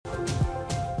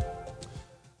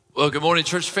Well, good morning,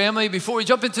 church family. Before we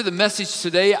jump into the message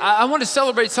today, I want to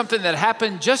celebrate something that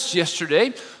happened just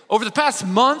yesterday. Over the past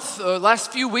month,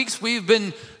 last few weeks, we've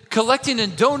been collecting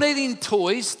and donating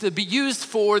toys to be used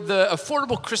for the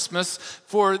affordable Christmas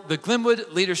for the Glenwood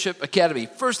Leadership Academy.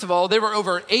 First of all, there were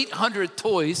over 800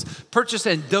 toys purchased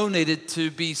and donated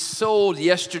to be sold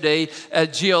yesterday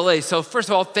at GLA. So first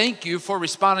of all, thank you for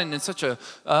responding in such a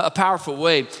powerful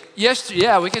way.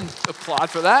 Yesterday, we can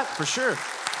applaud for that, for sure.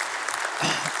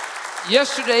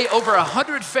 Yesterday, over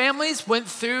 100 families went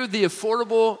through the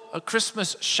affordable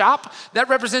Christmas shop. That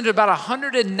represented about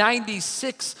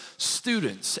 196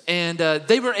 students. And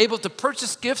they were able to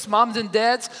purchase gifts, moms and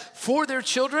dads, for their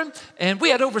children. And we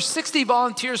had over 60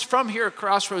 volunteers from here at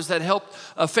Crossroads that helped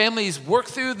families work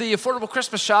through the affordable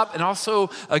Christmas shop and also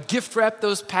gift wrap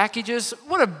those packages.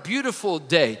 What a beautiful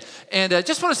day. And I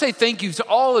just want to say thank you to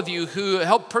all of you who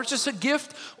helped purchase a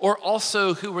gift or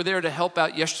also who were there to help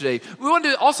out yesterday. We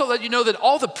wanted to also let you know that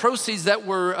all the proceeds that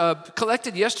were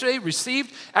collected yesterday,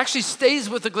 received, actually stays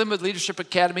with the Glenwood Leadership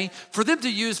Academy for them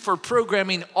to use for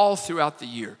programming all throughout the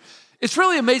year. It's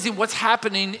really amazing what's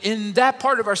happening in that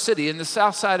part of our city, in the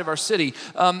south side of our city.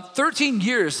 13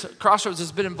 years, Crossroads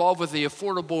has been involved with the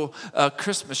affordable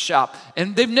Christmas shop,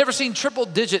 and they've never seen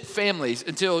triple-digit families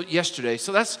until yesterday,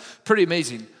 so that's pretty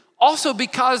amazing. Also,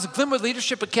 because Glenwood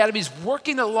Leadership Academy is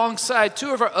working alongside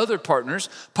two of our other partners,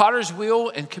 Potter's Wheel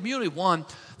and Community One,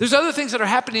 there's other things that are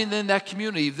happening in that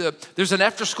community. There's an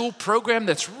after-school program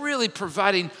that's really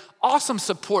providing awesome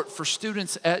support for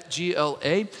students at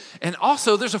GLA. And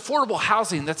also, there's affordable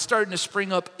housing that's starting to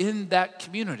spring up in that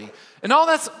community. And all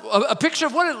that's a picture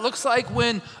of what it looks like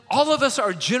when all of us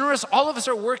are generous, all of us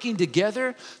are working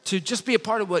together to just be a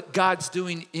part of what God's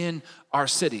doing in our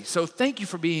city. So thank you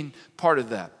for being part of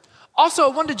that. Also, I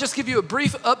wanted to just give you a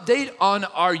brief update on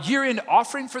our year-end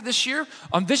offering for this year.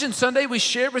 On Vision Sunday, we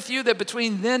shared with you that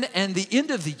between then and the end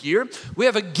of the year, we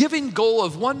have a giving goal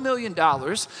of $1 million,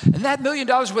 and that $1 million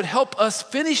would help us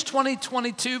finish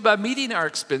 2022 by meeting our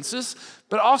expenses,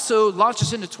 but also launch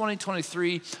us into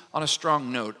 2023 on a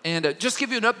strong note. And just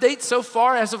give you an update, so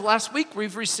far, as of last week,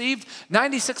 we've received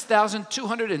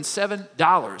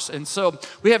 $96,207. And so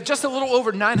we have just a little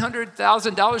over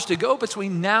 $900,000 to go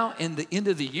between now and the end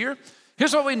of the year.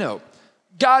 Here's what we know.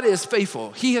 God is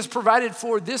faithful. He has provided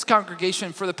for this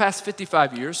congregation for the past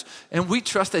 55 years, and we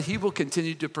trust that He will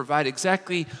continue to provide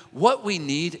exactly what we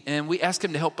need, and we ask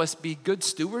Him to help us be good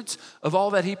stewards of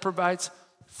all that He provides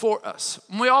for us.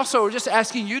 And we also are just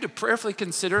asking you to prayerfully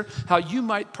consider how you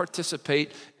might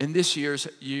participate in this year's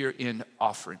year-end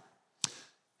offering.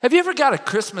 Have you ever got a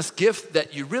Christmas gift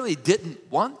that you really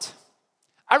didn't want?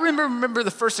 I remember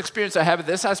the first experience I had with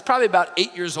this. I was probably about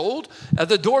 8 years old.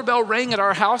 The doorbell rang at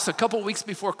our house a couple weeks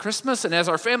before Christmas, and as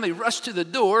our family rushed to the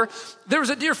door, there was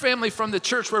a dear family from the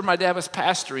church where my dad was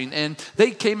pastoring, and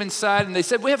they came inside and they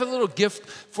said, "We have a little gift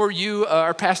for you,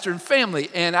 our pastor and family."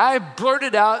 And I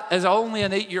blurted out, as only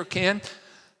an 8-year can,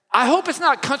 "I hope it's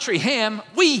not country ham.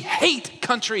 We hate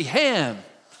country ham."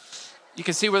 You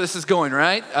can see where this is going,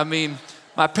 right? I mean,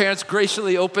 my parents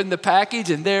graciously opened the package,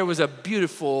 and there was a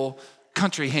beautiful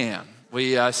country ham.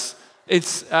 We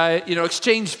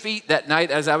exchanged feet that night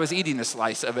as I was eating a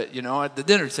slice of it, at the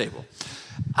dinner table.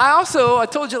 I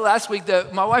told you last week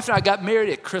that my wife and I got married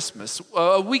at Christmas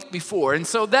a week before. And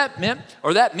so that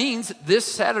means this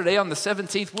Saturday on the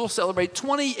 17th, we'll celebrate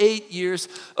 28 years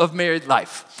of married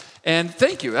life. And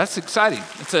thank you, that's exciting.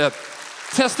 It's a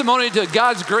testimony to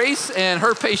God's grace and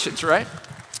her patience, right?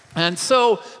 And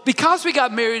so because we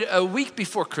got married a week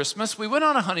before Christmas, we went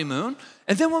on a honeymoon.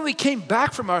 And then when we came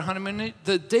back from our honeymoon,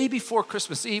 the day before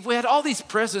Christmas Eve, we had all these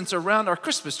presents around our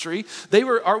Christmas tree. They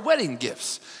were our wedding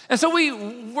gifts. And so we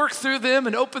worked through them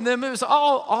and opened them. It was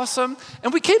all awesome.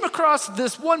 And we came across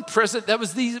this one present that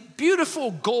was the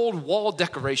beautiful gold wall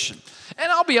decoration.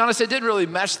 And I'll be honest, it didn't really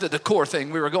match the decor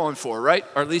thing we were going for, right?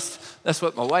 Or at least that's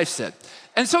what my wife said.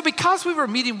 And so because we were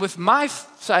meeting with my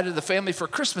side of the family for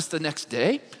Christmas the next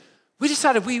day, we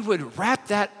decided we would wrap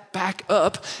that back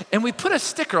up, and we put a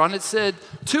sticker on it that said,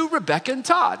 "To Rebecca and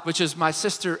Todd," which is my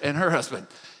sister and her husband.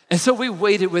 And so we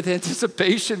waited with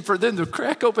anticipation for them to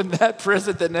crack open that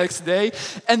present the next day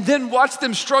and then watch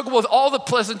them struggle with all the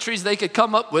pleasantries they could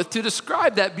come up with to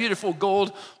describe that beautiful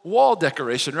gold wall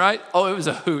decoration, right? Oh, it was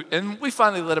a hoot. And we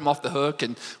finally let them off the hook,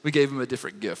 and we gave them a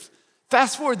different gift.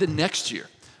 Fast forward the next year.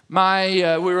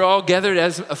 We were all gathered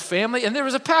as a family, and there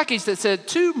was a package that said,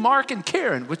 "To Mark and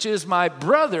Karen," which is my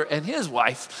brother and his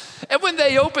wife. And when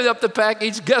they opened up the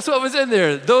package, guess what was in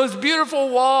there? Those beautiful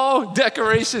wall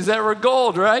decorations that were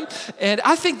gold, right? And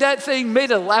I think that thing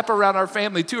made a lap around our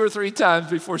family 2 or 3 times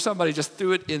before somebody just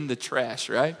threw it in the trash,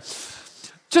 right?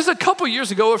 Just a couple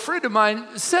years ago, a friend of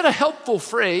mine said a helpful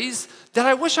phrase that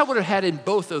I wish I would have had in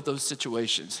both of those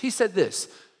situations. He said this: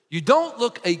 you don't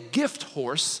look a gift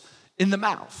horse in the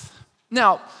mouth.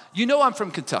 Now, you know I'm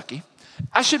from Kentucky.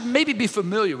 I should maybe be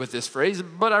familiar with this phrase,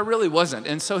 but I really wasn't.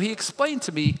 And so he explained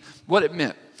to me what it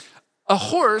meant. A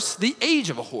horse, the age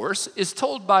of a horse, is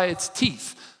told by its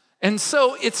teeth. And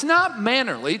so it's not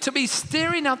mannerly to be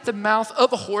staring out the mouth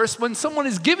of a horse when someone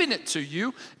is giving it to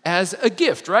you as a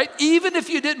gift, right? Even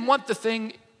if you didn't want the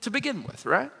thing to begin with,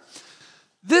 right?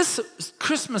 This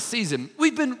Christmas season,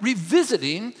 we've been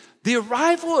revisiting the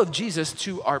arrival of Jesus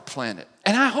to our planet.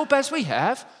 And I hope as we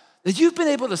have, that you've been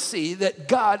able to see that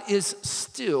God is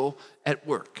still at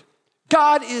work.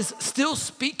 God is still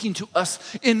speaking to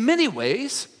us in many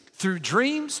ways, through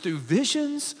dreams, through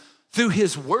visions, through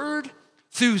his word,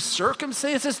 through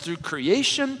circumstances, through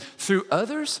creation, through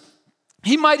others.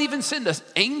 He might even send an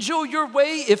angel your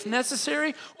way if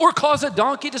necessary, or cause a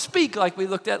donkey to speak like we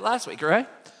looked at last week, right?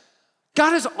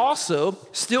 God is also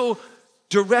still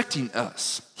directing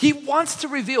us. He wants to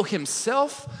reveal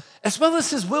himself as well as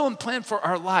his will and plan for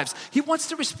our lives. He wants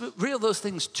to reveal those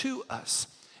things to us.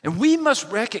 And we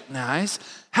must recognize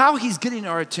how he's getting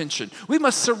our attention. We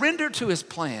must surrender to his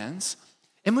plans,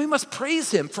 and we must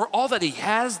praise him for all that he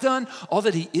has done, all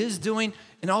that he is doing,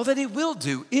 and all that he will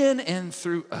do in and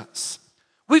through us.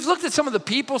 We've looked at some of the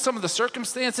people, some of the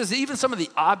circumstances, even some of the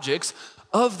objects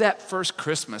of that first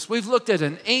Christmas. We've looked at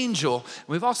an angel.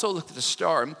 We've also looked at a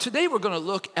star. And today we're going to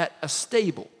look at a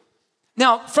stable.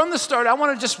 Now, from the start, I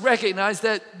want to just recognize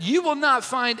that you will not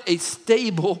find a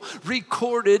stable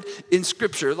recorded in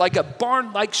Scripture, like a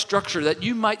barn-like structure that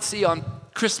you might see on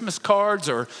Christmas cards,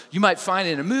 or you might find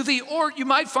in a movie, or you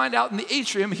might find out in the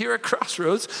atrium here at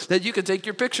Crossroads that you can take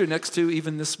your picture next to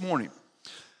even this morning.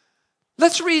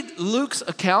 Let's read Luke's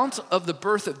account of the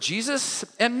birth of Jesus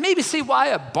and maybe see why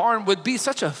a barn would be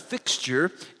such a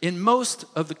fixture in most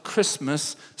of the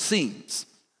Christmas scenes.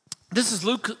 This is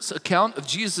Luke's account of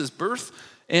Jesus' birth,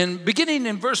 and beginning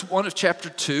in verse 1 of chapter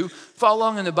 2, follow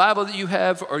along in the Bible that you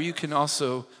have, or you can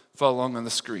also follow along on the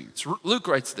screens. Luke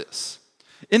writes this: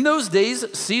 in those days,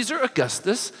 Caesar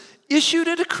Augustus issued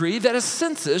a decree that a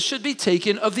census should be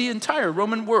taken of the entire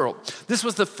Roman world. This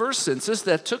was the first census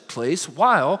that took place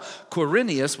while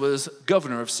Quirinius was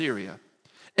governor of Syria.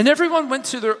 And everyone went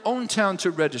to their own town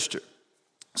to register.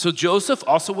 So Joseph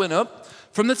also went up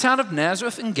from the town of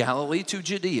Nazareth in Galilee to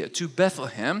Judea, to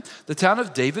Bethlehem, the town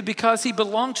of David, because he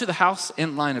belonged to the house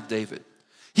and line of David.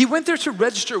 He went there to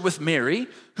register with Mary,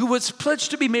 who was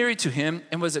pledged to be married to him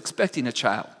and was expecting a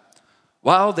child.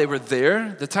 While they were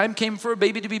there, the time came for a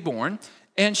baby to be born,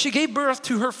 and she gave birth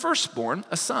to her firstborn,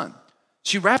 a son.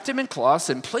 She wrapped him in cloths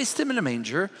and placed him in a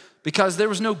manger because there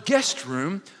was no guest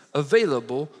room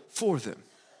available for them.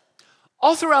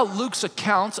 All throughout Luke's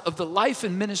account of the life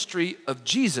and ministry of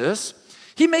Jesus,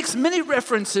 he makes many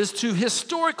references to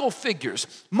historical figures.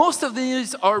 Most of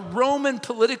these are Roman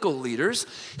political leaders.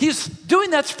 He's doing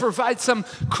that to provide some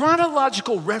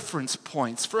chronological reference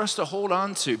points for us to hold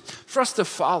on to, for us to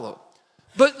follow.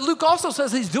 But Luke also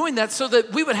says he's doing that so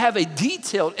that we would have a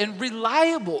detailed and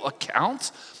reliable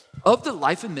account of the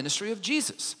life and ministry of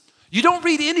Jesus. You don't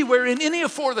read anywhere in any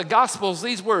of four of the Gospels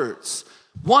these words,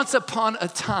 once upon a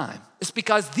time. It's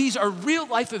because these are real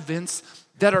life events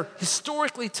that are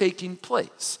historically taking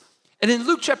place. And in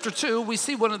Luke chapter 2, we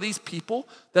see one of these people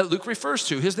that Luke refers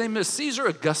to. His name is Caesar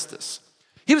Augustus.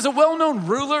 He was a well-known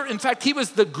ruler. In fact, he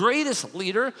was the greatest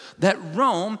leader that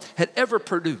Rome had ever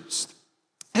produced.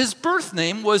 His birth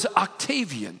name was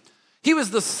Octavian. He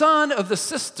was the son of the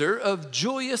sister of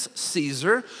Julius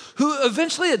Caesar, who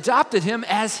eventually adopted him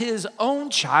as his own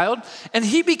child, and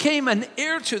he became an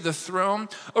heir to the throne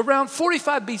around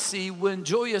 45 BC when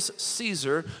Julius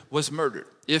Caesar was murdered.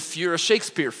 If you're a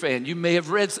Shakespeare fan, you may have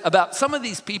read about some of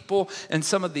these people and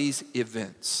some of these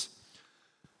events.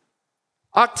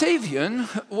 Octavian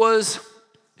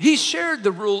he shared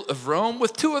the rule of Rome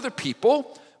with two other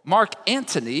people, Mark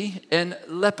Antony and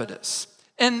Lepidus.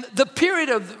 And the period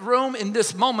of Rome in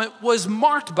this moment was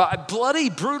marked by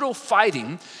bloody, brutal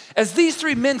fighting as these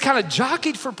three men kind of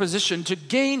jockeyed for position to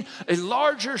gain a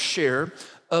larger share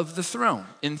of the throne.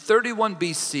 In 31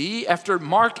 BC, after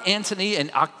Mark Antony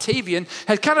and Octavian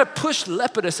had kind of pushed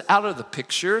Lepidus out of the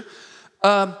picture,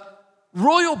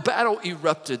 royal battle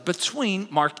erupted between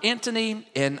Mark Antony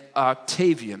and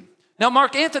Octavian. Now,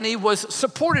 Mark Antony was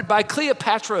supported by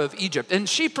Cleopatra of Egypt, and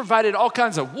she provided all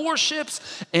kinds of warships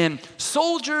and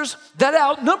soldiers that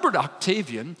outnumbered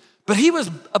Octavian, but he was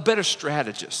a better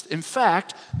strategist. In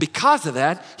fact, because of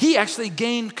that, he actually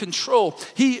gained control.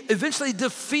 He eventually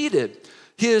defeated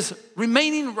his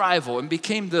remaining rival and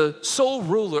became the sole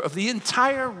ruler of the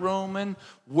entire Roman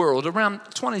world around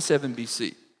 27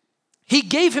 BC. He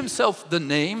gave himself the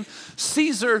name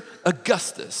Caesar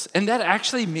Augustus, and that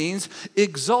actually means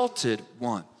exalted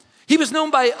one. He was known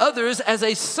by others as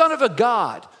a son of a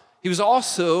god. He was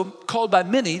also called by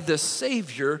many the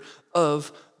savior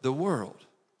of the world.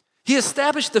 He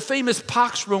established the famous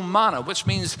Pax Romana, which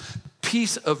means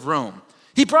peace of Rome.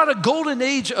 He brought a golden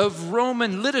age of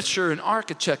Roman literature and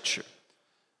architecture.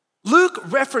 Luke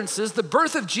references the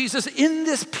birth of Jesus in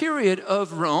this period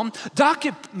of Rome,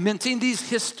 documenting these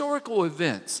historical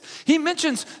events. He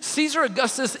mentions Caesar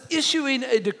Augustus issuing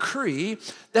a decree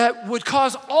that would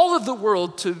cause all of the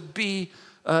world to be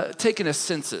taken a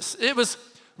census. It was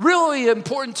really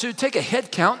important to take a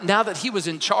head count now that he was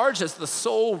in charge as the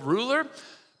sole ruler.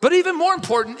 But even more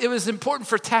important, it was important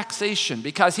for taxation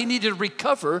because he needed to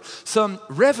recover some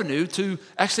revenue to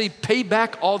actually pay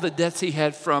back all the debts he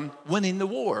had from winning the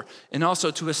war and also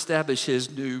to establish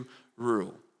his new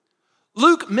rule.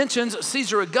 Luke mentions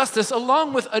Caesar Augustus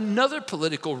along with another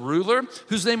political ruler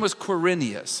whose name was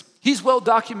Quirinius. He's well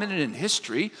documented in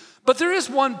history, but there is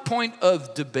one point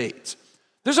of debate.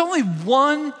 There's only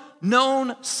one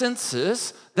known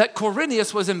census that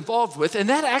Quirinius was involved with, and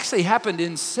that actually happened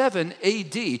in 7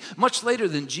 AD, much later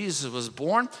than Jesus was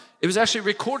born. It was actually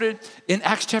recorded in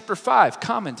Acts chapter 5,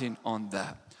 commenting on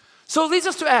that. So it leads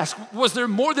us to ask, was there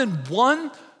more than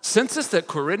one census that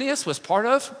Quirinius was part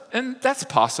of? And that's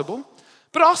possible.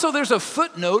 But also there's a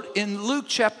footnote in Luke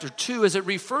chapter 2 as it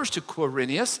refers to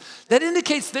Quirinius that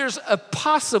indicates there's a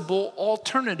possible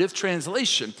alternative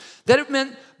translation, that it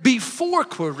meant before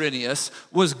Quirinius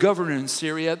was governor in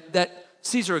Syria that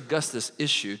Caesar Augustus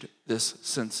issued this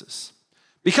census.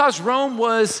 Because Rome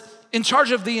was in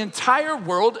charge of the entire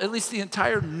world, at least the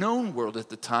entire known world at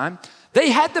the time, they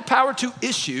had the power to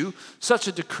issue such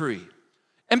a decree.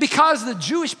 And because the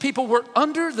Jewish people were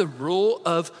under the rule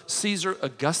of Caesar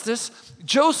Augustus,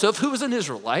 Joseph, who was an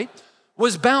Israelite,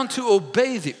 was bound to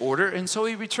obey the order, and so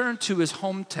he returned to his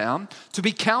hometown to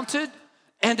be counted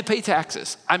and to pay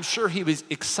taxes. I'm sure he was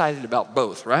excited about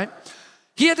both, right?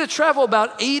 He had to travel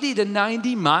about 80 to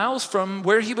 90 miles from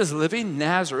where he was living,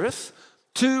 Nazareth,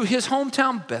 to his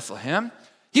hometown, Bethlehem.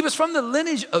 He was from the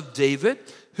lineage of David,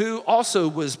 who also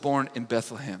was born in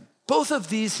Bethlehem. Both of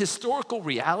these historical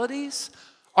realities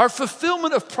are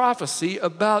fulfillment of prophecy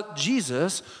about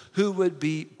Jesus who would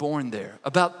be born there,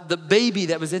 about the baby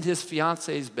that was in his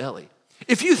fiance's belly.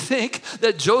 If you think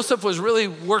that Joseph was really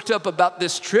worked up about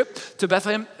this trip to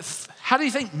Bethlehem, how do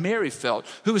you think Mary felt,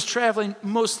 who was traveling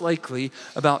most likely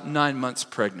about 9 months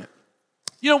pregnant?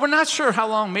 You know, we're not sure how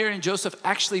long Mary and Joseph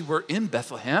actually were in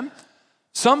Bethlehem.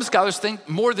 Some scholars think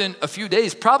more than a few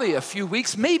days, probably a few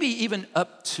weeks, maybe even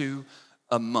up to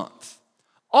a month.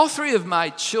 All three of my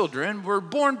children were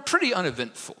born pretty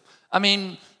uneventful. I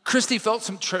mean, Christy felt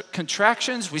some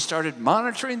contractions. We started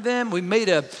monitoring them. We made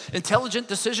an intelligent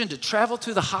decision to travel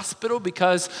to the hospital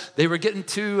because they were getting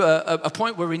to a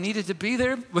point where we needed to be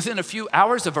there. Within a few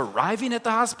hours of arriving at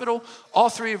the hospital, all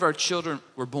three of our children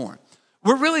were born.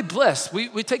 We're really blessed.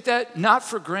 We take that not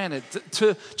for granted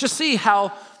to just see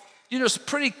how, it's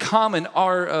pretty common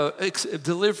our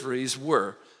deliveries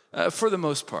were for the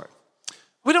most part.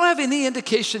 We don't have any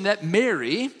indication that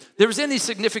Mary, there was any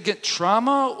significant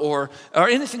trauma or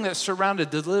anything that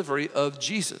surrounded the delivery of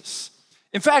Jesus.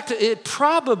 In fact, it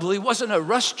probably wasn't a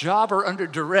rush job or under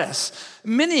duress.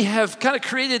 Many have kind of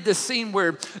created this scene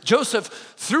where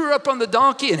Joseph threw her up on the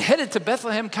donkey and headed to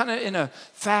Bethlehem kind of in a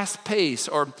fast pace,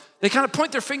 or they kind of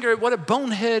point their finger at what a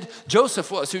bonehead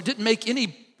Joseph was, who didn't make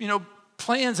any,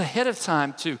 plans ahead of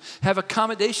time to have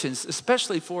accommodations,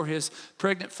 especially for his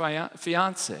pregnant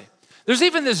fiance. There's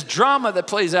even this drama that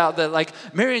plays out that like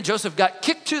Mary and Joseph got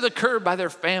kicked to the curb by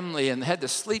their family and had to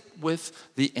sleep with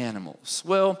the animals.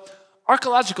 Well,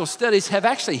 archaeological studies have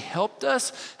actually helped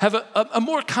us have a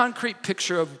more concrete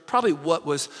picture of probably what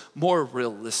was more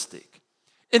realistic.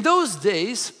 In those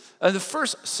days, the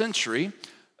first century,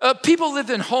 people lived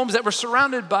in homes that were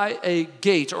surrounded by a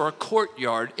gate or a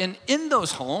courtyard. And in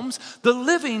those homes, the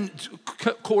living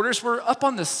quarters were up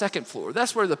on the second floor.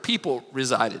 That's where the people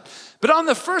resided. But on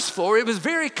the first floor, it was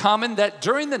very common that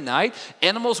during the night,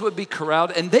 animals would be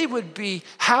corralled and they would be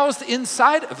housed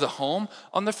inside of the home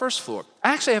on the first floor.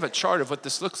 I actually have a chart of what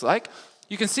this looks like.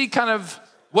 You can see kind of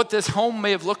what this home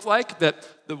may have looked like,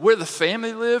 where the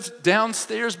family lived,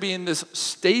 downstairs being this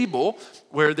stable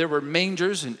where there were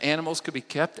mangers and animals could be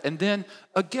kept, and then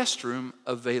a guest room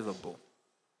available.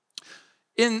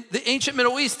 In the ancient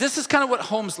Middle East, this is kind of what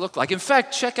homes look like. In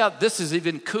fact, check out, this is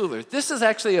even cooler. This is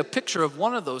actually a picture of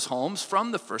one of those homes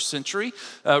from the first century,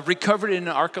 recovered in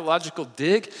an archaeological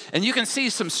dig. And you can see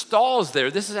some stalls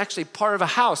there. This is actually part of a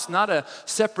house, not a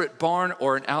separate barn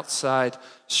or an outside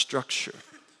structure.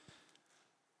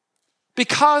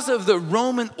 Because of the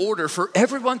Roman order for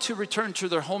everyone to return to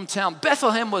their hometown,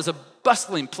 Bethlehem was a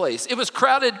bustling place. It was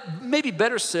crowded, maybe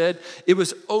better said, it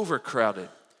was overcrowded.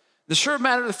 The sure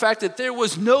matter of the fact that there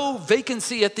was no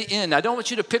vacancy at the inn. I don't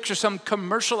want you to picture some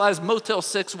commercialized Motel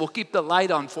 6, we'll keep the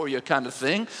light on for you kind of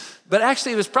thing. But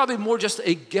actually, it was probably more just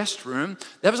a guest room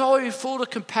that was already full to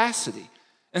capacity.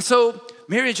 And so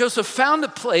Mary and Joseph found a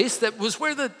place that was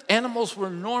where the animals were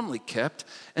normally kept.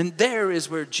 And there is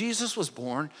where Jesus was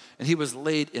born, and he was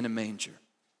laid in a manger.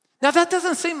 Now, that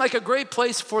doesn't seem like a great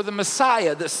place for the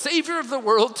Messiah, the Savior of the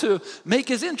world, to make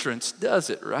his entrance, does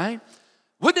it, right?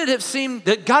 Wouldn't it have seemed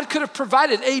that God could have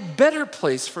provided a better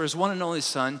place for his one and only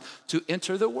Son to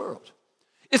enter the world?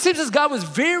 It seems as God was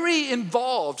very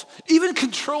involved, even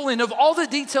controlling of all the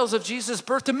details of Jesus'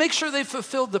 birth to make sure they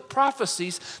fulfilled the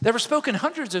prophecies that were spoken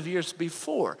hundreds of years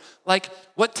before, like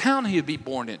what town he would be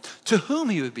born in, to whom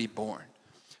he would be born.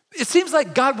 It seems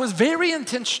like God was very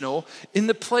intentional in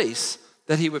the place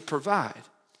that he would provide.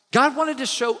 God wanted to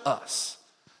show us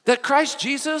that Christ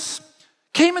Jesus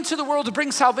came into the world to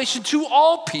bring salvation to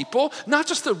all people, not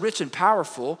just the rich and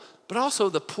powerful, but also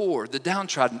the poor, the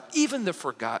downtrodden, even the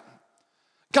forgotten.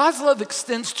 God's love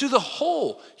extends to the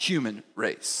whole human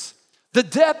race. The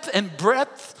depth and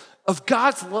breadth of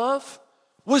God's love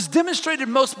was demonstrated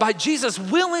most by Jesus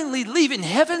willingly leaving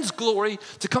heaven's glory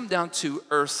to come down to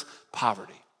earth's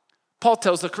poverty. Paul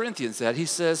tells the Corinthians that. He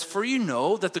says, "For you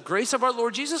know that the grace of our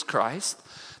Lord Jesus Christ,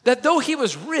 that though he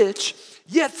was rich,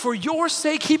 yet for your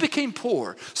sake he became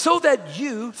poor, so that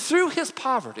you, through his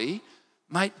poverty,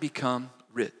 might become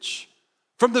rich."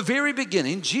 From the very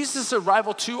beginning, Jesus'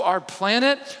 arrival to our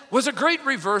planet was a great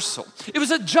reversal. It was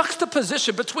a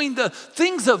juxtaposition between the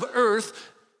things of earth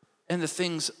and the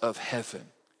things of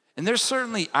heaven. And there's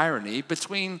certainly irony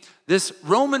between this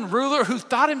Roman ruler who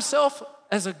thought himself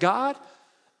as a god,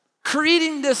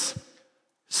 creating this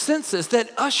census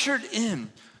that ushered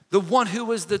in the one who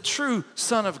was the true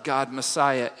Son of God,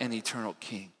 Messiah, and eternal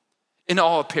King. In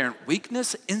all apparent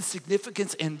weakness,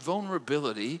 insignificance, and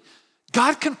vulnerability,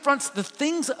 God confronts the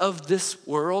things of this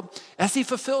world as he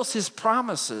fulfills his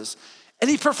promises, and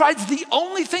he provides the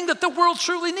only thing that the world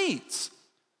truly needs,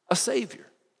 a Savior.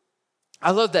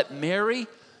 I love that Mary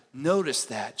noticed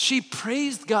that. She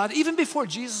praised God even before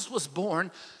Jesus was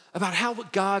born about how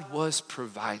God was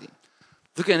providing.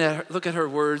 Look at her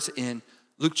words in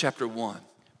Luke chapter 1.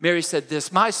 Mary said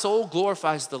this, "My soul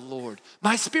glorifies the Lord.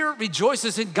 My spirit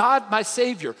rejoices in God, my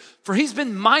Savior, for he's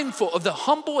been mindful of the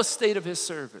humble estate of his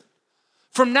servant.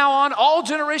 From now on, all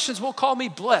generations will call me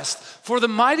blessed, for the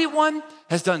Mighty One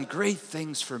has done great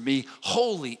things for me.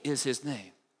 Holy is his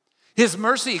name. His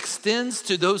mercy extends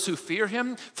to those who fear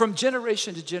him from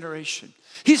generation to generation.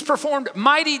 He's performed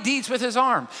mighty deeds with his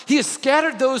arm. He has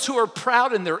scattered those who are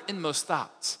proud in their inmost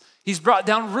thoughts. He's brought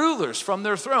down rulers from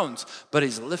their thrones, but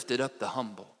he's lifted up the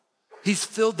humble. He's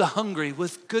filled the hungry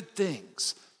with good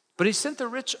things, but he sent the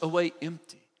rich away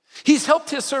empty. He's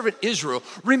helped his servant Israel,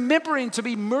 remembering to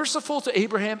be merciful to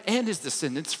Abraham and his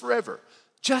descendants forever,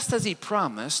 just as he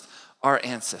promised our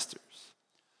ancestors."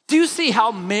 Do you see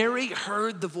how Mary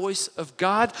heard the voice of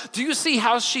God? Do you see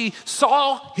how she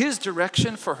saw his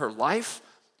direction for her life?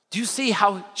 Do you see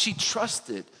how she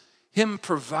trusted him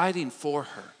providing for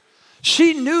her?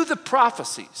 She knew the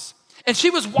prophecies, and she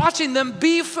was watching them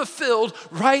be fulfilled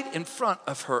right in front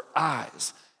of her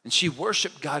eyes. And she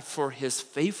worshiped God for his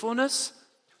faithfulness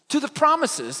to the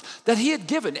promises that he had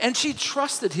given, and she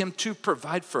trusted him to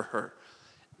provide for her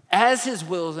as his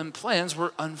wills and plans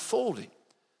were unfolding.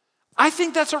 I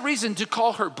think that's a reason to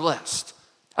call her blessed.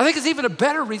 I think it's even a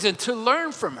better reason to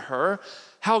learn from her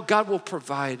how God will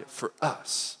provide for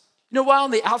us. You know, while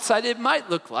on the outside it might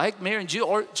look like Mary and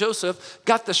Joseph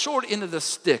got the short end of the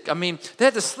stick. I mean, they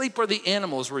had to sleep where the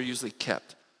animals were usually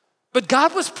kept. But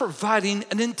God was providing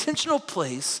an intentional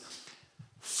place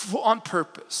on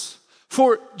purpose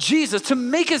for Jesus to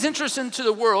make his entrance into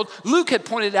the world. Luke had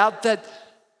pointed out that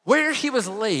where he was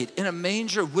laid in a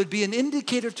manger would be an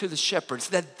indicator to the shepherds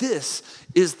that this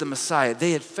is the Messiah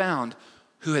they had found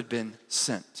who had been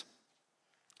sent.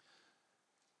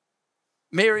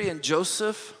 Mary and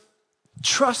Joseph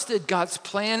trusted God's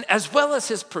plan as well as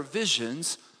his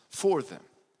provisions for them.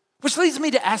 Which leads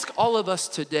me to ask all of us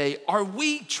today, are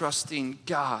we trusting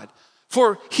God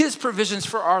for his provisions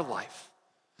for our life?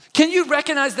 Can you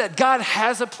recognize that God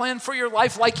has a plan for your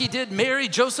life like he did Mary,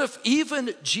 Joseph,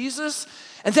 even Jesus?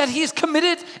 And that he is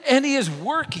committed and he is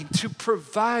working to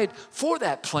provide for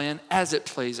that plan as it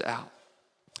plays out.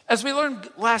 As we learned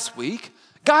last week,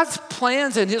 God's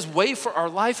plans and his way for our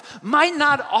life might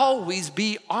not always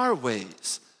be our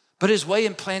ways, but his way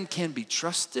and plan can be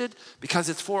trusted because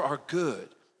it's for our good.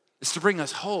 It's to bring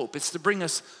us hope. It's to bring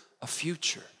us a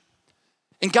future.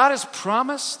 And God has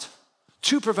promised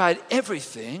to provide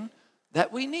everything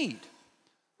that we need.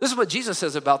 This is what Jesus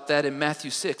says about that in Matthew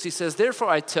 6. He says, therefore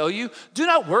I tell you, do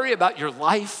not worry about your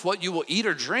life, what you will eat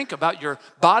or drink, about your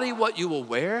body, what you will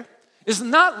wear. Is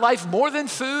not life more than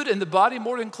food and the body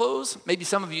more than clothes? Maybe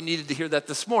some of you needed to hear that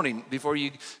this morning before you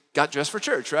got dressed for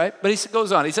church, right? But he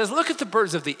goes on. He says, look at the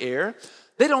birds of the air.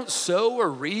 They don't sow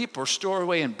or reap or store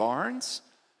away in barns,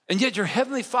 and yet your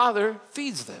heavenly Father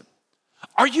feeds them.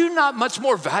 Are you not much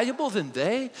more valuable than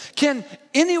they? Can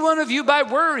any one of you, by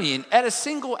worrying, add a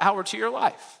single hour to your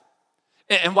life?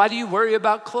 And why do you worry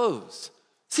about clothes?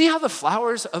 See how the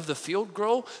flowers of the field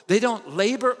grow? They don't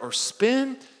labor or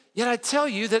spin. Yet I tell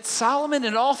you that Solomon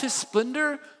in all his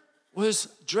splendor was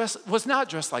not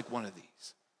dressed like one of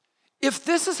these. If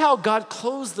this is how God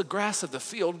clothes the grass of the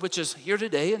field, which is here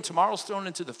today and tomorrow's thrown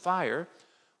into the fire,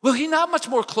 will he not much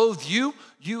more clothe you,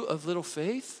 you of little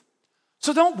faith?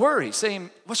 So don't worry,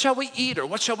 saying, what shall we eat, or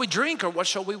what shall we drink, or what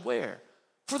shall we wear?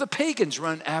 For the pagans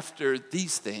run after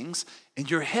these things, and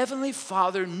your heavenly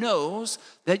Father knows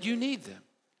that you need them.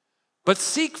 But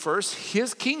seek first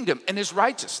his kingdom and his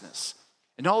righteousness,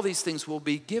 and all these things will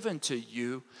be given to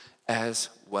you as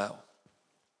well.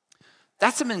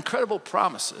 That's some incredible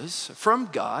promises from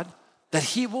God that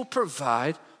he will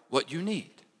provide what you need.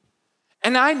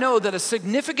 And I know that a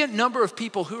significant number of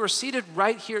people who are seated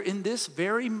right here in this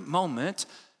very moment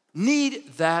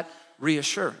need that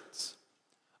reassurance.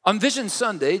 On Vision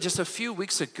Sunday, just a few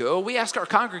weeks ago, we asked our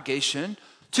congregation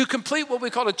to complete what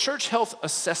we call a church health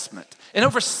assessment. And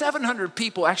over 700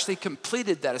 people actually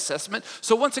completed that assessment.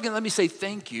 So once again, let me say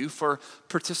thank you for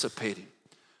participating.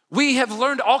 We have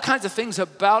learned all kinds of things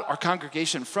about our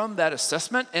congregation from that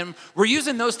assessment, and we're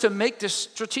using those to make the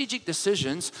strategic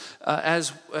decisions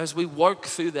as we work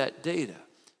through that data.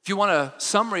 If you want a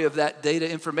summary of that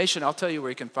data information, I'll tell you where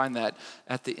you can find that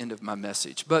at the end of my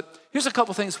message. But here's a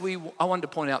couple things I wanted to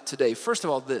point out today. First of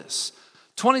all, this.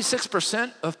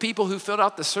 26% of people who filled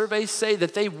out the survey say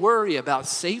that they worry about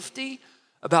safety,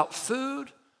 about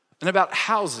food, and about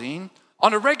housing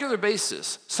on a regular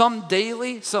basis, some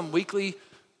daily, some weekly,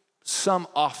 some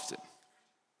often.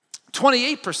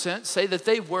 28% say that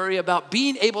they worry about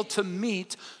being able to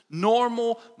meet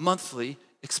normal monthly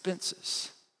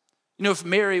expenses. You know, if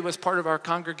Mary was part of our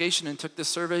congregation and took this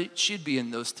survey, she'd be in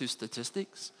those two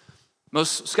statistics.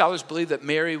 Most scholars believe that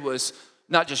Mary was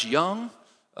not just young,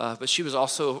 but she was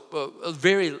also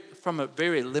from a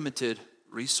very limited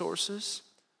resources.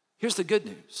 Here's the good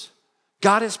news.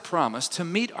 God has promised to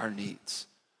meet our needs,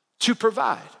 to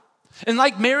provide. And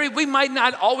like Mary, we might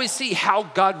not always see how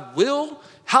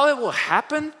it will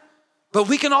happen, but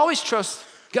we can always trust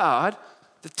God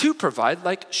to provide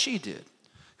like she did.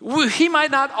 He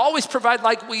might not always provide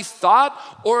like we thought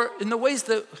or in the ways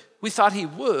that we thought he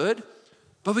would,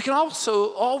 but we can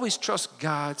also always trust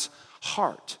God's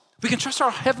heart. We can trust our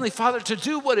Heavenly Father to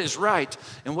do what is right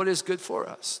and what is good for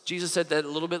us. Jesus said that a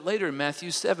little bit later in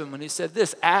Matthew 7 when he said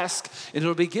this, ask and it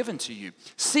will be given to you.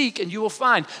 Seek and you will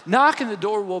find. Knock and the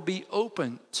door will be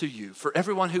open to you. For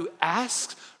everyone who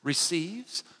asks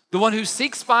receives. The one who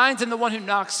seeks finds, and the one who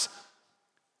knocks,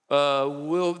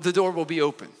 the door will be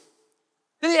open.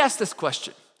 Then he asked this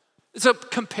question. It's a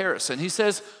comparison. He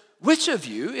says, which of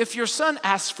you, if your son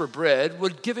asks for bread,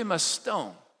 would give him a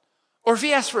stone? Or if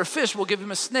he asks for a fish, we'll give him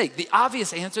a snake. The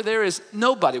obvious answer there is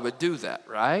nobody would do that,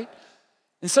 right?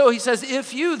 And so he says,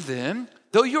 if you then,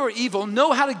 though you are evil,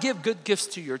 know how to give good gifts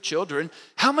to your children,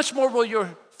 how much more will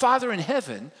your Father in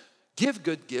heaven give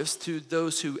good gifts to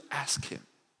those who ask him?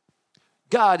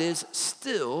 God is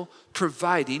still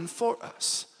providing for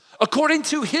us, according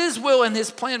to his will and his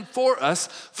plan for us,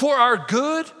 for our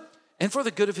good and for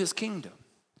the good of his kingdom.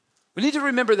 We need to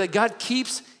remember that God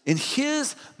keeps in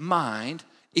his mind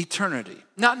eternity,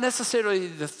 not necessarily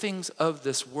the things of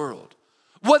this world.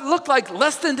 What looked like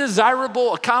less than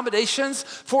desirable accommodations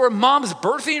for a mom's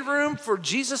birthing room for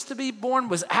Jesus to be born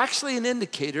was actually an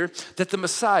indicator that the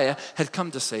Messiah had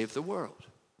come to save the world.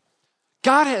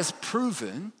 God has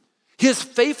proven his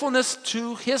faithfulness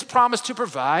to his promise to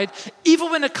provide,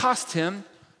 even when it cost him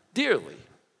dearly.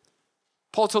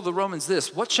 Paul told the Romans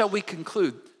this, what shall we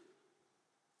conclude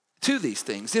to these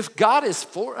things? If God is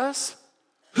for us,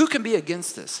 who can be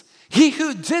against us? He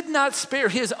who did not spare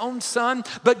his own son,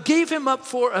 but gave him up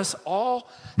for us all,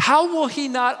 how will he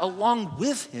not along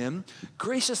with him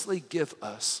graciously give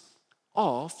us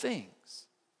all things?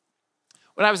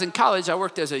 When I was in college, I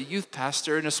worked as a youth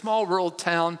pastor in a small rural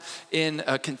town in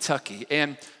Kentucky.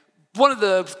 And one of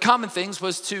the common things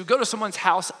was to go to someone's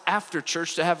house after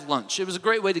church to have lunch. It was a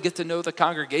great way to get to know the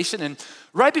congregation. And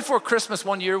right before Christmas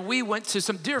one year, we went to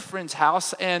some dear friend's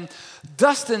house, and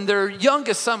Dustin, their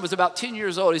youngest son, was about 10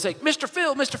 years old. He's like, Mr.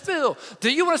 Phil,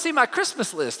 do you want to see my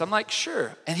Christmas list? I'm like,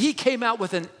 sure. And he came out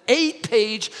with an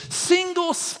 8-page,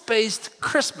 single-spaced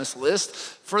Christmas list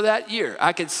for that year.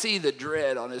 I could see the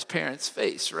dread on his parents'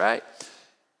 face, right?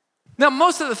 Now,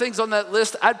 most of the things on that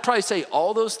list, I'd probably say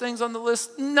all those things on the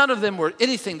list, none of them were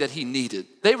anything that he needed.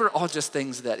 They were all just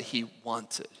things that he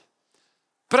wanted.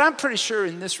 But I'm pretty sure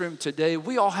in this room today,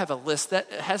 we all have a list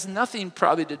that has nothing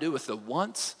probably to do with the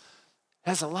wants. It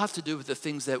has a lot to do with the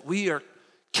things that we are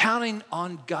counting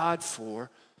on God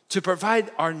for to provide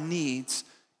our needs,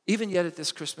 even yet at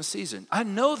this Christmas season. I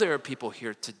know there are people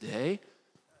here today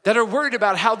that are worried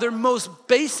about how their most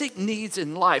basic needs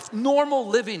in life, normal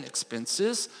living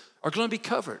expenses, are going to be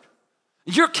covered.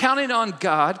 You're counting on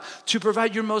God to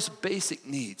provide your most basic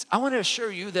needs. I want to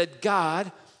assure you that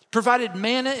God provided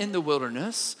manna in the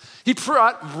wilderness. He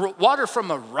brought water from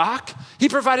a rock. He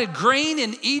provided grain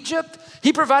in Egypt.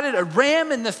 He provided a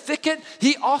ram in the thicket.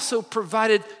 He also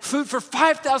provided food for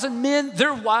 5,000 men,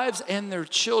 their wives, and their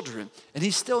children. And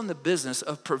he's still in the business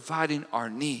of providing our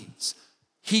needs.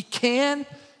 He can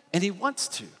and he wants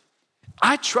to.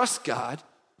 I trust God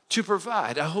to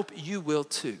provide. I hope you will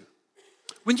too.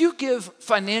 When you give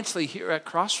financially here at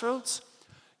Crossroads,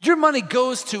 your money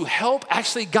goes to help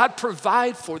actually God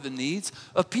provide for the needs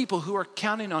of people who are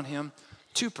counting on him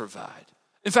to provide.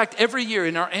 In fact, every year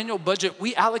in our annual budget,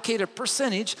 we allocate a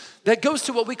percentage that goes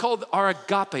to what we call our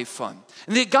Agape Fund.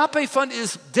 And the Agape Fund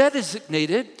is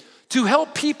designated to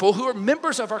help people who are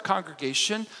members of our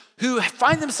congregation who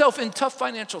find themselves in tough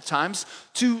financial times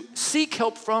to seek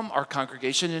help from our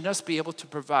congregation and us be able to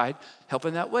provide help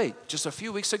in that way. Just a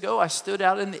few weeks ago, I stood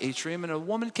out in the atrium and a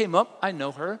woman came up, I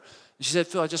know her, and she said,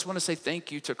 Phil, I just want to say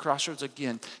thank you to Crossroads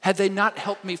again. Had they not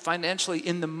helped me financially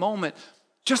in the moment,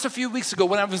 just a few weeks ago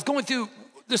when I was going through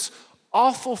this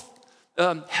awful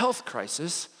health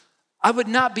crisis, I would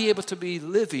not be able to be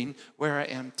living where I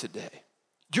am today.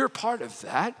 You're part of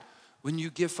that when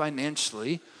you give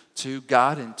financially to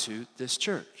God and to this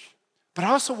church. But I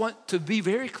also want to be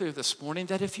very clear this morning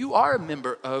that if you are a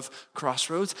member of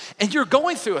Crossroads and you're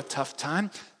going through a tough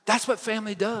time, that's what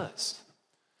family does.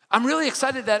 I'm really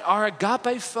excited that our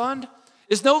Agape Fund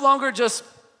is no longer just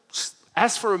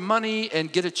ask for money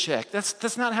and get a check.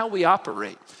 That's not how we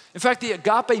operate. In fact, the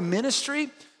Agape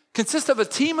ministry consists of a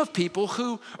team of people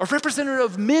who are representative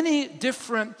of many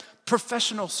different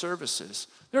professional services.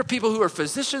 There are people who are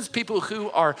physicians, people who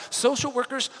are social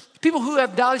workers, people who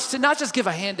have knowledge to not just give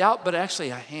a hand out, but actually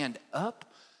a hand up.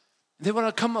 They want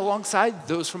to come alongside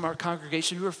those from our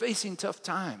congregation who are facing tough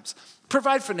times,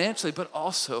 provide financially, but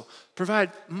also provide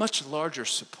much larger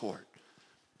support.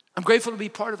 I'm grateful to be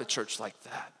part of a church like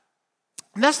that.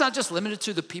 And that's not just limited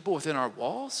to the people within our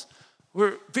walls.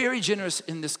 We're very generous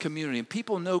in this community, and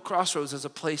people know Crossroads as a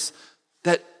place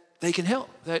that they can help,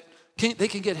 they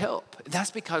can get help. And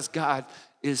that's because God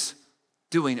is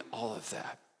doing all of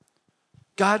that.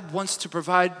 God wants to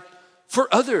provide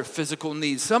for other physical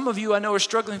needs. Some of you I know are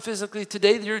struggling physically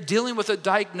today. You're dealing with a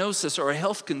diagnosis or a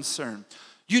health concern.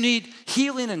 You need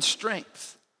healing and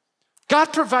strength.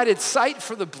 God provided sight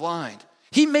for the blind.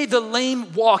 He made the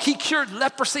lame walk. He cured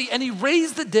leprosy and he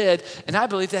raised the dead. And I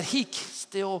believe that he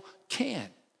still can.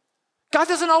 God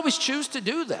doesn't always choose to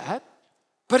do that,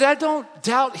 but I don't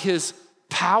doubt his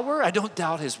power, I don't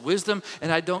doubt his wisdom,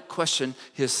 and I don't question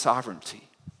his sovereignty.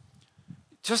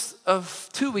 Just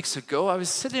 2 weeks ago, I was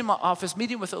sitting in my office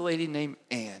meeting with a lady named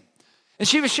Ann. And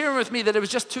she was sharing with me that it was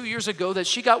just 2 years ago that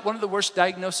she got one of the worst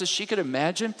diagnoses she could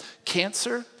imagine,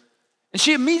 cancer. And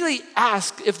she immediately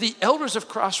asked if the elders of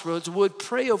Crossroads would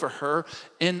pray over her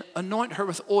and anoint her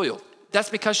with oil. That's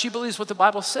because she believes what the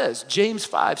Bible says. James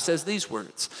 5 says these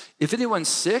words, if anyone's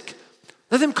sick,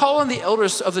 let them call on the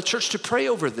elders of the church to pray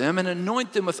over them and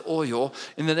anoint them with oil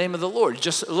in the name of the Lord.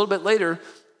 Just a little bit later,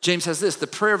 James says this, the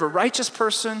prayer of a righteous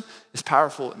person is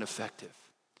powerful and effective.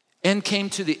 Ann came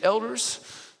to the elders.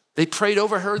 They prayed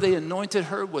over her. They anointed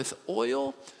her with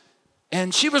oil.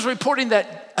 And she was reporting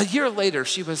that a year later,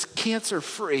 she was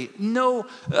cancer-free.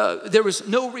 There was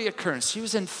no reoccurrence. She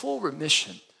was in full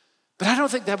remission. But I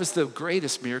don't think that was the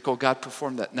greatest miracle God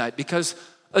performed that night, because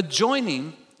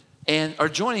joining Ann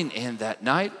that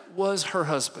night was her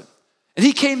husband. And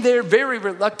he came there very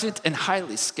reluctant and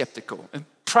highly skeptical. And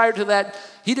prior to that,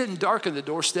 he didn't darken the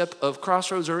doorstep of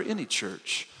Crossroads or any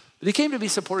church, but he came to be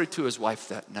supportive to his wife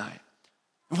that night.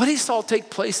 And what he saw take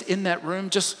place in that room,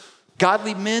 just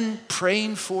godly men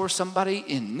praying for somebody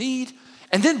in need,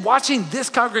 and then watching this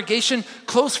congregation,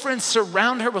 close friends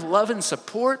surround her with love and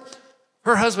support.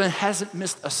 Her husband hasn't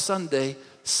missed a Sunday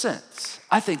since.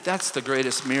 I think that's the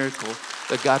greatest miracle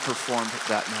that God performed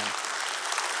that night.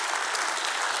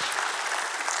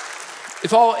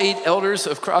 If all 8 elders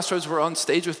of Crossroads were on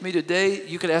stage with me today,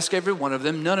 you could ask every one of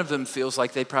them. None of them feels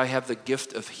like they probably have the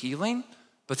gift of healing,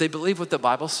 but they believe what the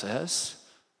Bible says.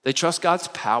 They trust God's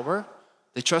power.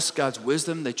 They trust God's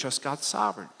wisdom. They trust God's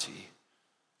sovereignty.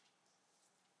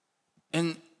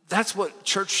 And that's what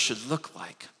church should look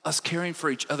like, us caring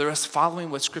for each other, us following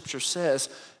what Scripture says.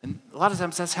 And a lot of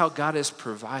times that's how God is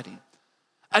providing.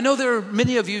 I know there are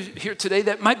many of you here today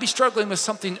that might be struggling with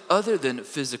something other than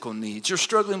physical needs. You're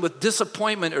struggling with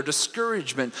disappointment or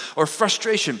discouragement or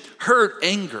frustration, hurt,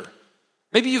 anger.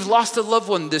 Maybe you've lost a loved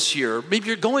one this year. Maybe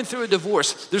you're going through a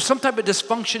divorce. There's some type of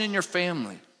dysfunction in your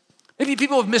family. Maybe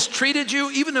people have mistreated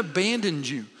you, even abandoned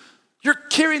you. You're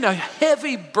carrying a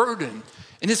heavy burden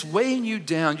and it's weighing you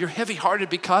down. You're heavy-hearted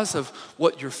because of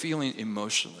what you're feeling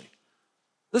emotionally.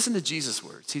 Listen to Jesus'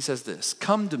 words. He says this,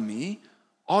 "Come to me,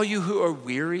 all you who are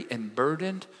weary and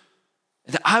burdened,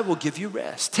 and I will give you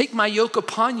rest. Take my yoke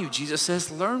upon you," Jesus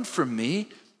says. "Learn from me,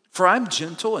 for I'm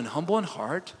gentle and humble in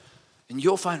heart, and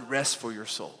you'll find rest for your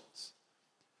souls."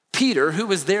 Peter, who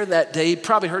was there that day,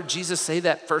 probably heard Jesus say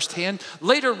that firsthand,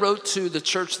 later wrote to the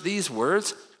church these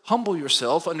words, "Humble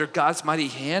yourself under God's mighty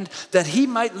hand, that he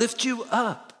might lift you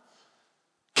up.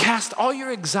 Cast all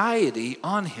your anxiety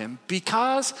on him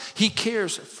because he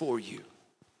cares for you."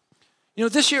 You know,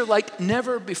 this year, like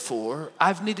never before,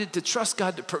 I've needed to trust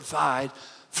God to provide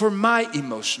for my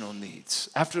emotional needs.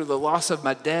 After the loss of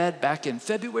my dad back in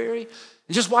February,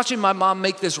 and just watching my mom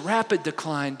make this rapid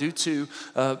decline due to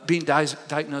being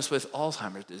diagnosed with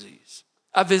Alzheimer's disease.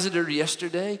 I visited her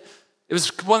yesterday. It was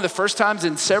one of the first times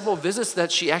in several visits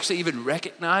that she actually even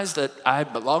recognized that I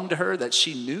belonged to her, that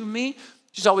she knew me.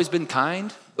 She's always been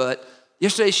kind, but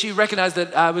yesterday she recognized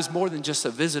that I was more than just a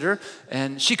visitor,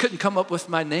 and she couldn't come up with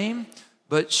my name,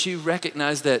 but she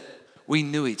recognized that we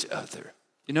knew each other.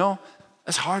 You know,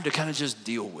 that's hard to kind of just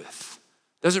deal with.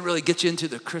 Doesn't really get you into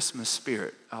the Christmas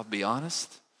spirit, I'll be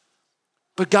honest.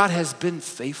 But God has been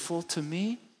faithful to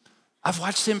me. I've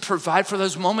watched him provide for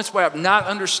those moments where I've not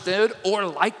understood or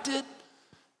liked it.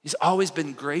 He's always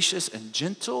been gracious and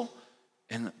gentle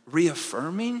and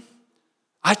reaffirming.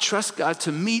 I trust God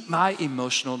to meet my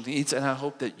emotional needs, and I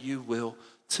hope that you will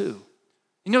too.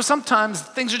 You know, sometimes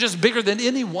things are just bigger than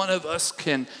any one of us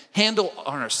can handle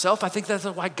on ourselves. I think that's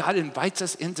why God invites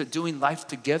us into doing life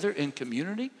together in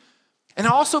community. And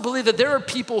I also believe that there are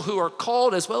people who are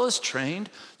called as well as trained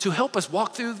to help us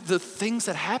walk through the things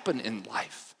that happen in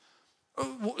life.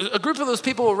 A group of those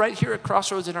people are right here at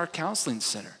Crossroads in our counseling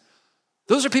center.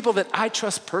 Those are people that I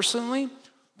trust personally.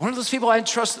 One of those people I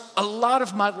entrust a lot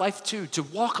of my life to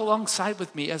walk alongside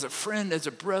with me as a friend, as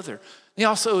a brother. He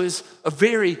also is a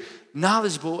very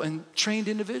knowledgeable and trained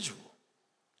individual.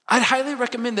 I'd highly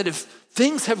recommend that if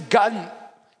things have gotten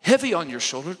heavy on your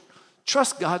shoulder,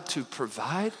 trust God to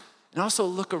provide, and also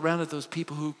look around at those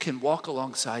people who can walk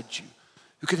alongside you,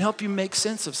 who can help you make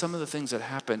sense of some of the things that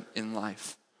happen in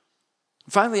life.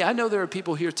 Finally, I know there are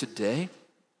people here today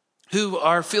who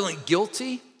are feeling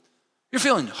guilty. You're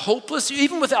feeling hopeless,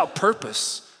 even without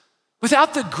purpose,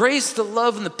 without the grace, the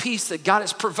love, and the peace that God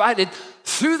has provided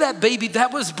through that baby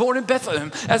that was born in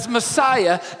Bethlehem as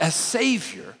Messiah, as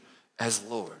Savior, as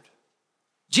Lord.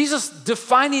 Jesus,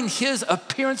 defining his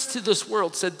appearance to this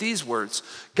world, said these words,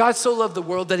 "God so loved the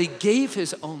world that he gave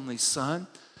his only son,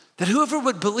 that whoever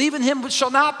would believe in him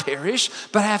shall not perish,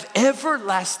 but have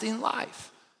everlasting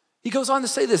life." He goes on to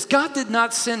say this, "God did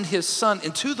not send his son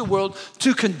into the world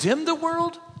to condemn the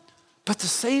world, but to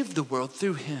save the world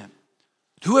through him.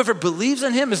 Whoever believes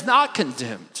in him is not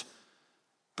condemned,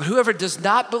 but whoever does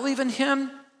not believe in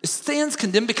him stands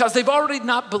condemned because they've already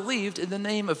not believed in the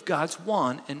name of God's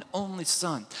one and only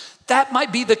Son." That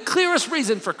might be the clearest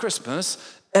reason for Christmas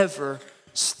ever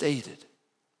stated.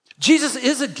 Jesus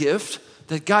is a gift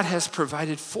that God has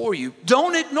provided for you.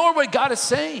 Don't ignore what God is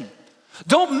saying.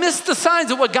 Don't miss the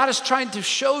signs of what God is trying to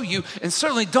show you, and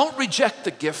certainly don't reject the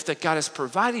gift that God is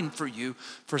providing for you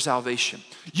for salvation.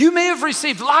 You may have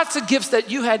received lots of gifts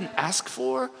that you hadn't asked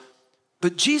for,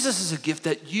 but Jesus is a gift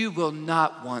that you will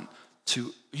not want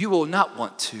to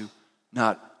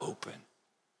not open.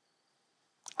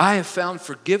 I have found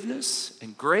forgiveness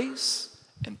and grace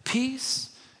and peace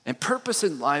and purpose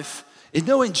in life in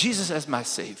knowing Jesus as my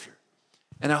Savior,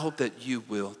 and I hope that you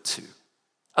will too.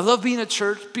 I love being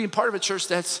part of a church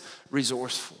that's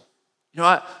resourceful.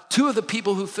 Two of the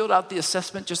people who filled out the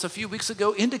assessment just a few weeks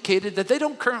ago indicated that they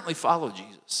don't currently follow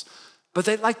Jesus, but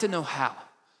they'd like to know how.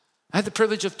 I had the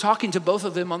privilege of talking to both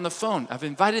of them on the phone. I've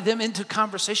invited them into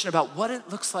conversation about what it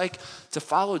looks like to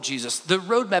follow Jesus. The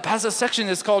roadmap has a section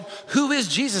that's called Who is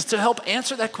Jesus? To help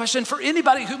answer that question for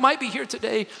anybody who might be here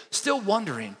today still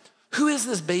wondering, who is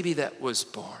this baby that was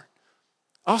born?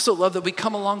 I also love that we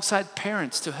come alongside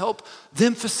parents to help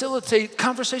them facilitate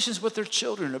conversations with their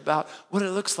children about what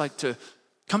it looks like to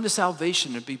come to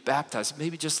salvation and be baptized,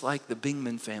 maybe just like the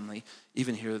Bingman family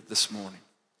even here this morning.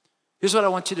 Here's what I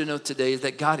want you to know today is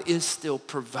that God is still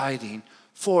providing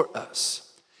for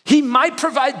us. He might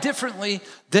provide differently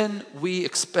than we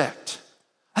expect.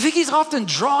 I think he's often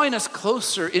drawing us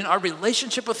closer in our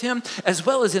relationship with him as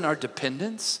well as in our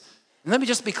dependence. And let me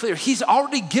just be clear, he's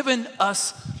already given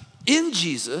us in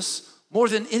Jesus more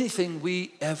than anything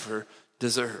we ever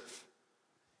deserve.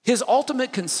 His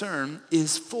ultimate concern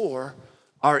is for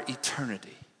our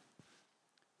eternity.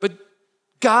 But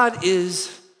God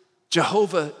is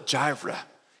Jehovah Jireh.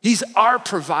 He's our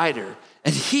provider,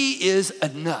 and he is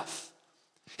enough.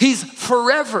 He's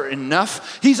forever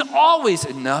enough. He's always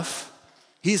enough.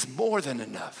 He's more than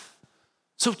enough.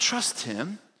 So trust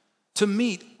him to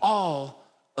meet all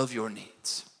of your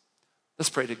needs. Let's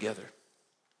pray together.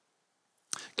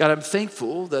 God, I'm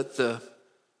thankful that the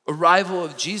arrival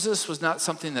of Jesus was not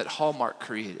something that Hallmark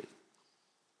created.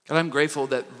 God, I'm grateful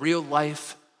that real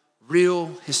life, real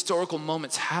historical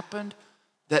moments happened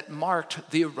that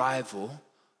marked the arrival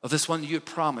of this one you had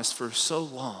promised for so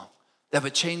long that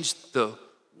would change the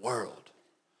world.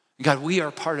 And God, we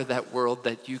are part of that world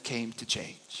that you came to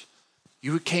change.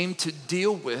 You came to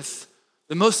deal with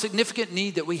the most significant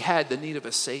need that we had, the need of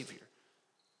a Savior.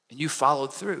 And you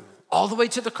followed through all the way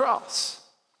to the cross.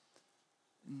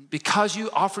 Because you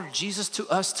offered Jesus to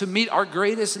us to meet our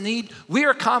greatest need, we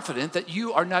are confident that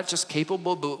you are not just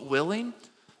capable, but willing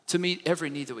to meet every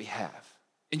need that we have.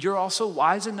 And you're also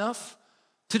wise enough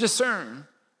to discern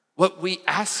what we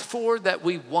ask for that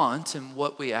we want and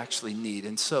what we actually need.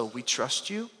 And so we trust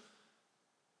you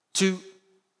to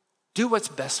do what's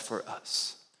best for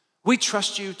us. We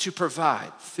trust you to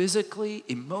provide physically,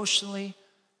 emotionally,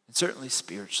 and certainly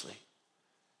spiritually.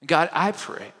 And God, I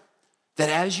pray that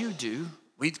as you do,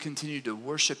 we'd continue to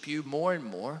worship you more and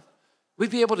more.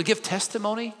 We'd be able to give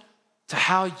testimony to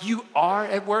how you are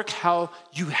at work, how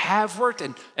you have worked,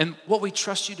 and what we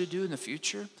trust you to do in the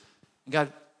future. And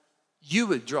God, you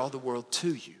would draw the world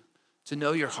to you, to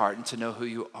know your heart and to know who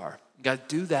you are. God,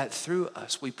 do that through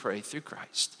us, we pray, through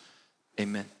Christ.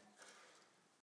 Amen.